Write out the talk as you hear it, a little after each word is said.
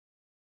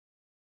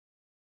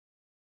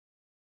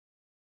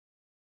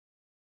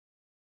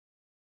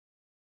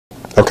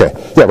Okay,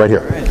 yeah, right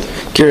here.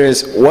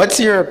 Curious, what's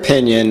your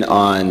opinion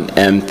on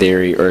M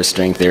theory or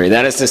string theory?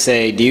 That is to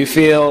say, do you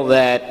feel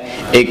that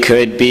it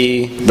could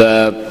be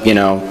the,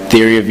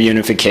 theory of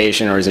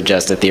unification, or is it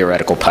just a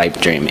theoretical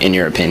pipe dream, in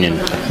your opinion?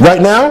 Right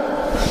now,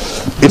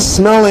 it's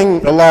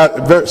smelling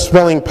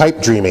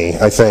pipe dreamy,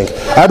 I think.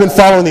 I've been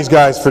following these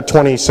guys for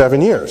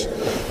 27 years.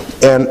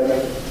 And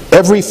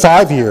every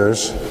 5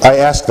 years, I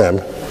ask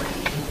them,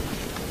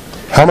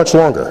 how much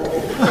longer?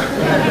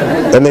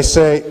 And they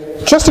say,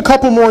 just a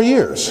couple more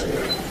years.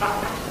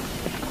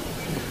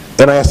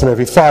 And I ask them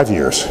every 5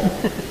 years.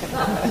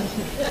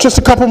 Just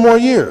a couple more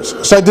years.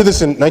 So I did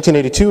this in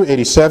 1982,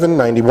 87,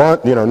 91,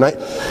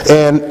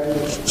 and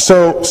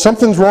so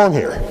something's wrong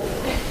here.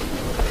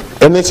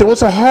 And they say, well,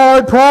 it's a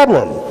hard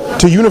problem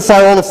to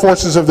unify all the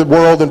forces of the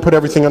world and put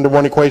everything under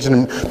one equation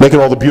and make it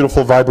all the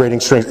beautiful vibrating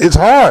strings. It's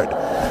hard.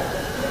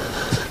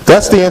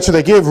 That's the answer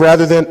they give,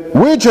 rather than,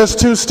 we're just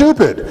too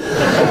stupid.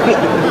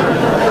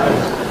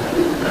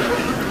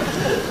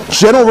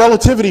 General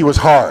relativity was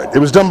hard. It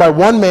was done by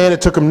one man. It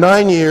took him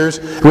 9 years.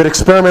 We had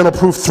experimental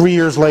proof 3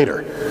 years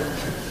later.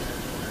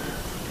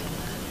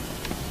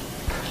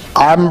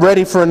 I'm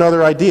ready for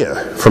another idea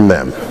from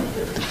them.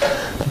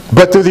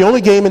 But they're the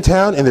only game in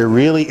town, and they're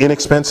really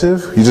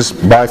inexpensive. You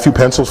just buy a few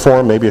pencils for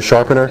them, maybe a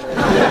sharpener.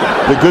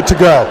 They're good to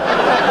go.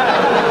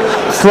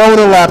 Throw in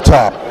a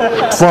laptop.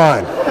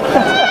 Fine.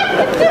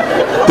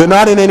 They're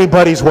not in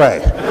anybody's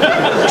way.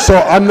 So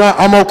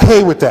I'm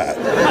okay with that.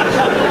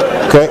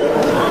 Okay?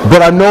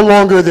 But I'm no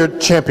longer their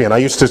champion. I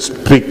used to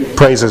speak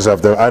praises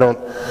of them.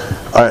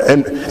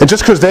 And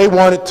just because they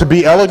want it to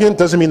be elegant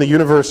doesn't mean the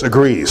universe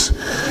agrees.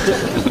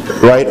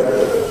 Right?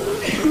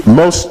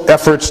 Most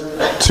efforts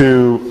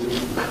to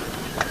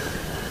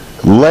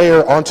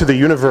layer onto the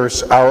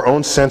universe our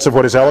own sense of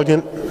what is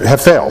elegant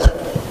have failed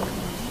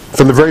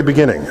from the very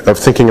beginning of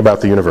thinking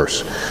about the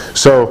universe.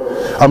 So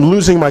I'm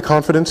losing my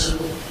confidence,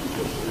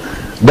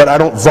 but I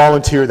don't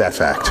volunteer that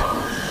fact.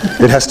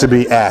 It has to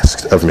be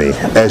asked of me,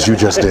 as you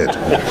just did.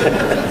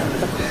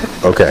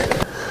 Okay.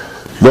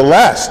 The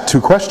last two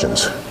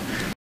questions.